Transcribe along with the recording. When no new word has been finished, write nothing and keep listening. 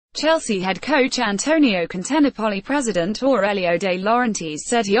Chelsea head coach Antonio Conte. Napoli president Aurelio De Laurentiis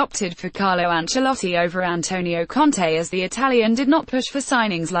said he opted for Carlo Ancelotti over Antonio Conte as the Italian did not push for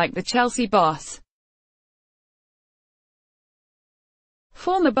signings like the Chelsea boss.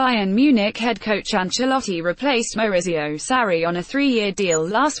 Former Bayern Munich head coach Ancelotti replaced Maurizio Sarri on a 3-year deal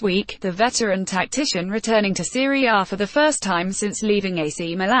last week, the veteran tactician returning to Serie A for the first time since leaving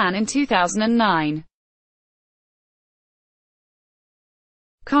AC Milan in 2009.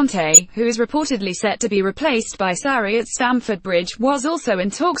 Conte, who is reportedly set to be replaced by Sarri at Stamford Bridge, was also in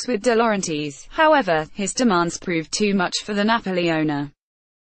talks with De Laurentiis. However, his demands proved too much for the Napoli owner.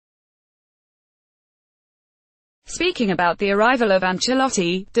 Speaking about the arrival of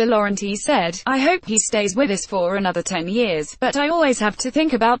Ancelotti, De Laurentiis said, "I hope he stays with us for another 10 years, but I always have to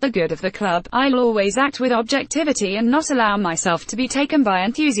think about the good of the club. I'll always act with objectivity and not allow myself to be taken by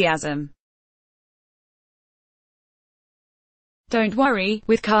enthusiasm. Don't worry,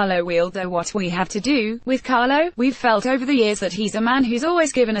 with Carlo we'll do what we have to do. With Carlo, we've felt over the years that he's a man who's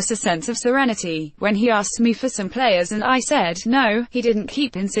always given us a sense of serenity. When he asked me for some players and I said no, he didn't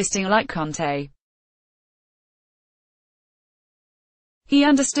keep insisting like Conte. He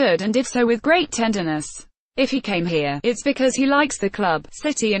understood and did so with great tenderness. If he came here, it's because he likes the club,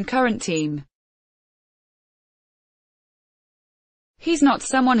 city and current team. He's not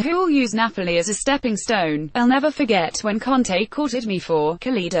someone who'll use Napoli as a stepping stone. I'll never forget when Conte courted me for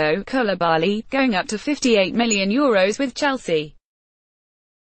Kalidou Koulibaly, going up to €58 million with Chelsea.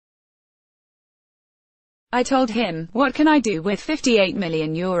 I told him, what can I do with €58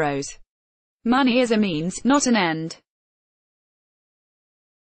 million? Money is a means, not an end.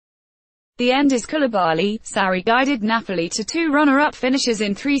 The end is Koulibaly." Sarri guided Napoli to 2 runner-up finishes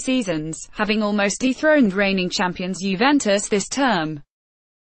in 3 seasons, having almost dethroned reigning champions Juventus this term.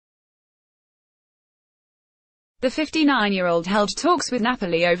 The 59-year-old held talks with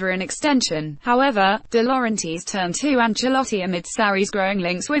Napoli over an extension. However, De Laurentiis turned to Ancelotti amid Sarri's growing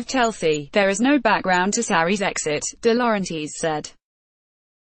links with Chelsea. "There is no background to Sarri's exit," De Laurentiis said.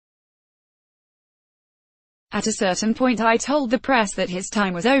 "At a certain point I told the press that his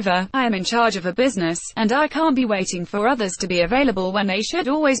time was over. I am in charge of a business, and I can't be waiting for others to be available when they should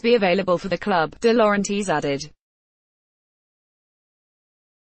always be available for the club," De Laurentiis added.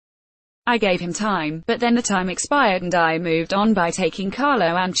 "I gave him time, but then the time expired and I moved on by taking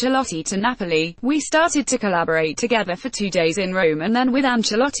Carlo Ancelotti to Napoli. We started to collaborate together for 2 days in Rome and then with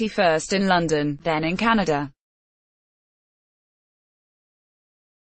Ancelotti first in London, then in Canada.